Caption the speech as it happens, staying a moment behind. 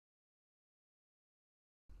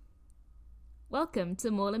Welcome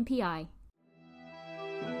to Moreland PI.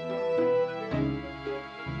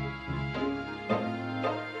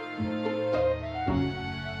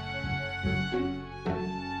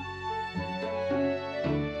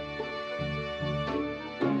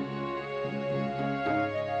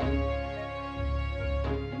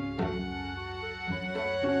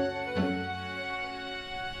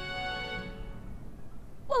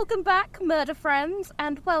 Welcome back, murder friends,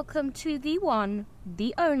 and welcome to the one,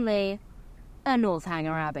 the only, a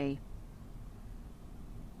Northanger Abbey.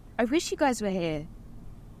 I wish you guys were here.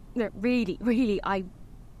 No, really, I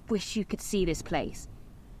wish you could see this place.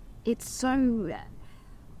 It's so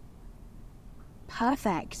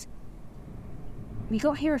perfect. We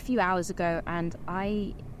got here a few hours ago, and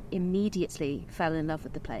I immediately fell in love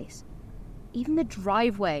with the place. Even the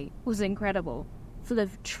driveway was incredible, full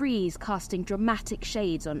of trees casting dramatic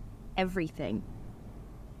shades on everything.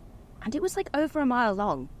 And it was like over a mile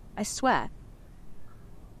long, I swear.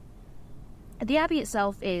 The Abbey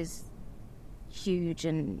itself is huge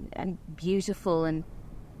and beautiful, and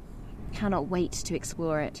cannot wait to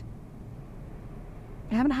explore it.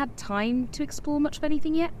 I haven't had time to explore much of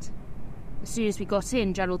anything yet. As soon as we got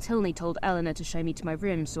in, General Tilney told Eleanor to show me to my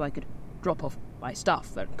room so I could drop off my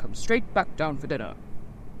stuff and come straight back down for dinner.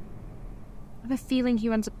 I have a feeling he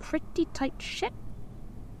runs a pretty tight ship.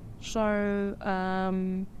 So,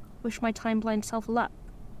 wish my time-blind self luck.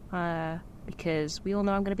 Because we all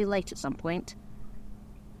know I'm going to be late at some point.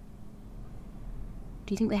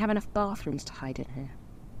 Do you think they have enough bathrooms to hide in here?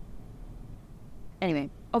 Anyway,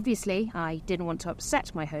 obviously, I didn't want to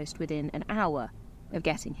upset my host within an hour of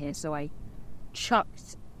getting here, so I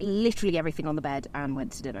chucked literally everything on the bed and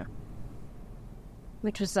went to dinner.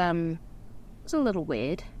 Which was a little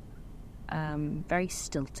weird. Very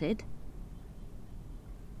stilted.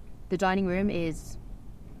 The dining room is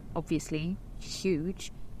obviously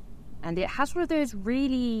huge, and it has one of those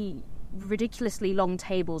really ridiculously long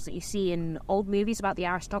tables that you see in old movies about the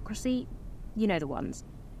aristocracy. You know the ones.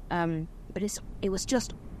 But it was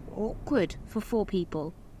just awkward for 4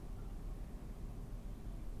 people.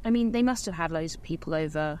 I mean, they must have had loads of people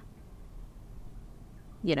over,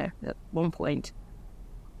 at one point.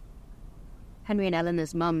 Henry and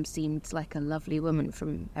Eleanor's mum seemed like a lovely woman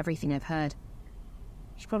from everything I've heard.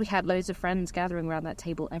 She probably had loads of friends gathering around that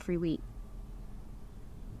table every week.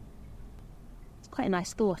 It's quite a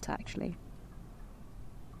nice thought, actually.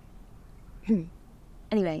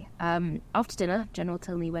 Anyway, after dinner, General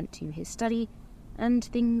Tilney went to his study, and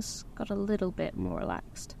things got a little bit more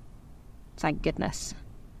relaxed. Thank goodness.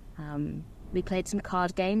 We played some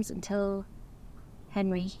card games until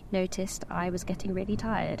Henry noticed I was getting really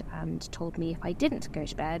tired and told me if I didn't go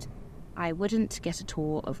to bed, I wouldn't get a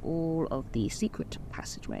tour of all of the secret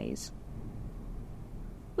passageways.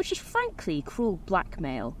 Which is frankly cruel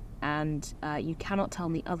blackmail, and you cannot tell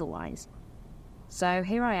me otherwise. So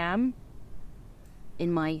here I am,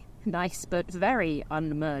 in my nice but very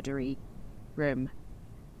unmurdery room.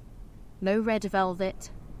 No red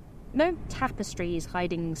velvet, no tapestries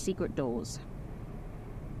hiding secret doors.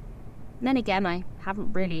 Then again, I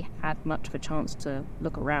haven't really had much of a chance to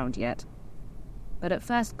look around yet. But at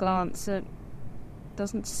first glance, it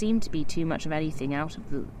doesn't seem to be too much of anything out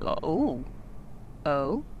of the...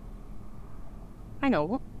 Oh? I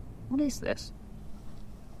know, what is this?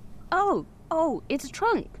 Oh, it's a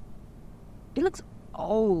trunk. It looks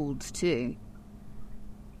old, too.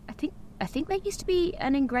 I think there used to be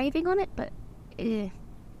an engraving on it, but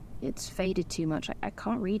it's faded too much. I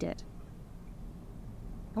can't read it.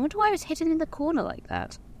 I wonder why it was hidden in the corner like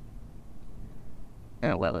that.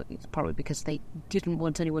 Oh, well, it's probably because they didn't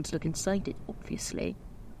want anyone to look inside it, obviously.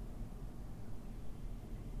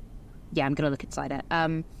 Yeah, I'm going to look inside it.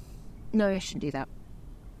 No, I shouldn't do that.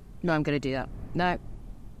 No, I'm going to do that. No.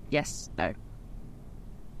 Yes, no.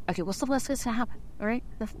 Okay, what's the worst that's going to happen, alright?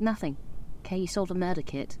 Nothing. Okay, you sold a murder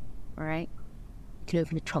kit, alright? You can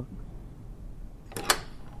open the trunk.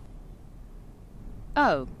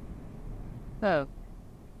 Oh.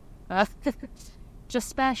 Just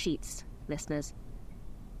spare sheets, listeners.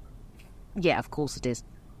 Yeah, of course it is.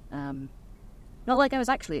 Not like I was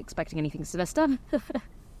actually expecting anything sinister.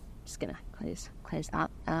 Just gonna close that.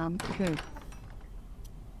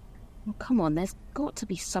 Well, come on, there's got to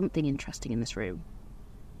be something interesting in this room.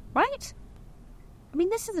 Right? I mean,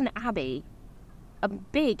 this is an abbey. A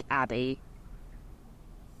big abbey.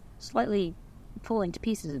 Slightly falling to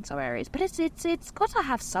pieces in some areas, but it's got to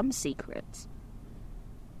have some secrets.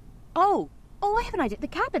 Oh, I have an idea. The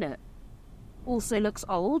cabinet also looks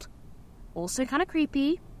old, also kind of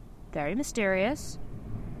creepy, very mysterious.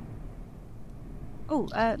 Oh,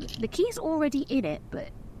 the key's already in it, but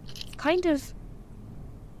kind of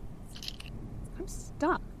I'm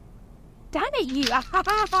stuck. Damn it, you! Ah, ha,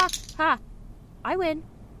 ha, ha, ha. I win.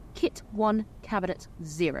 Kit 1, cabinet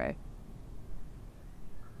 0.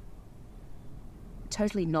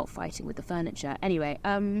 Totally not fighting with the furniture. Anyway,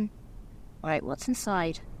 alright, what's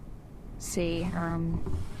inside? See,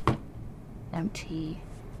 empty.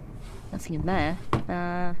 Nothing in there.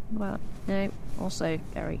 Well, no, also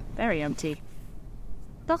very, very empty.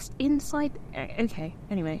 Dust inside. Okay,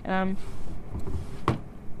 anyway,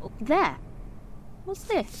 there. What's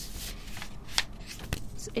this?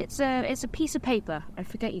 It's a piece of paper. I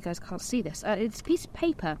forget you guys can't see this. It's a piece of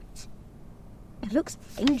paper. It looks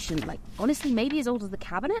ancient, like, honestly, maybe as old as the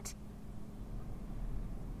cabinet?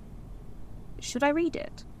 Should I read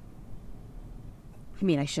it? I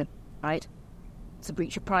mean, I should, right? It's a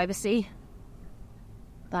breach of privacy.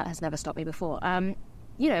 That has never stopped me before.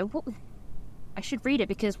 You know, what? I should read it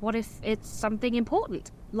because what if it's something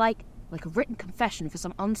important? Like a written confession for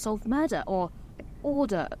some unsolved murder or an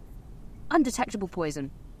order, undetectable poison.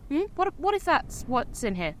 What if that's what's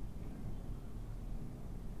in here?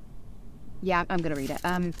 Yeah, I'm gonna read it.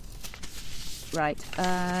 Right.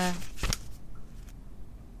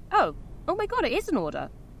 Oh my god, it is an order.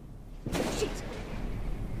 Shit.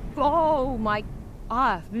 Oh my.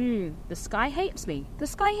 The sky hates me. The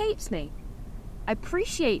sky hates me. I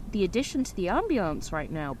appreciate the addition to the ambience right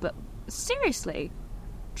now, but seriously,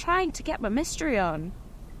 trying to get my mystery on.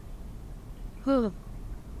 Oh,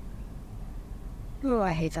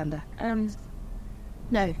 I hate thunder.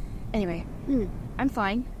 No. Anyway, I'm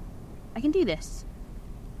fine. I can do this.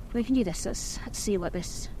 We can do this. Let's see what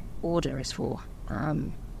this order is for.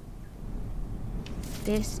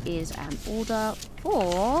 This is an order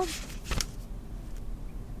for...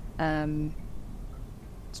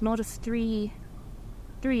 it's an order of 3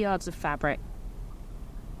 yards of fabric.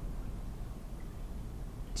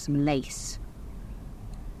 Some lace.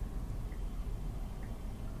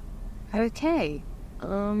 Okay.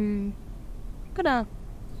 I'm gonna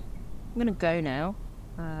go now.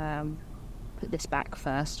 Put this back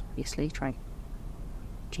first, obviously. Try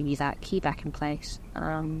jimmy that key back in place.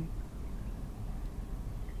 I'm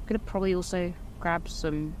gonna probably also grab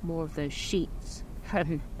some more of those sheets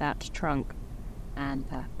from that trunk and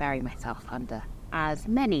bury myself under as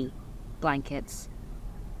many blankets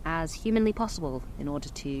as humanly possible in order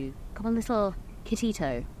to become a little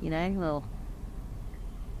kitito, you know,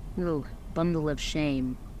 little bundle of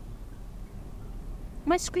shame. I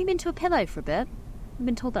might scream into a pillow for a bit. I've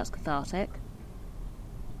been told that's cathartic.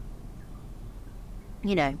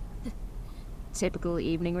 You know, typical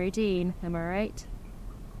evening routine, am I right?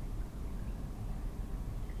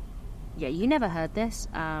 Yeah, you never heard this.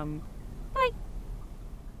 Bye.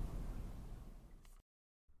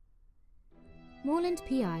 Moorland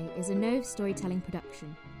PI is a Nove storytelling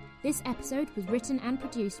production. This episode was written and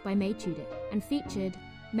produced by May Tudyk and featured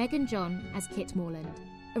Megan John as Kit Moorland.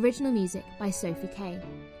 Original music by Sophie Kay.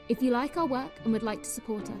 If you like our work and would like to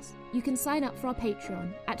support us, you can sign up for our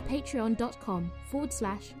Patreon at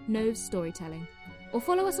patreon.com/Nove Storytelling or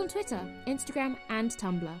follow us on Twitter, Instagram and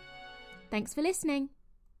Tumblr. Thanks for listening.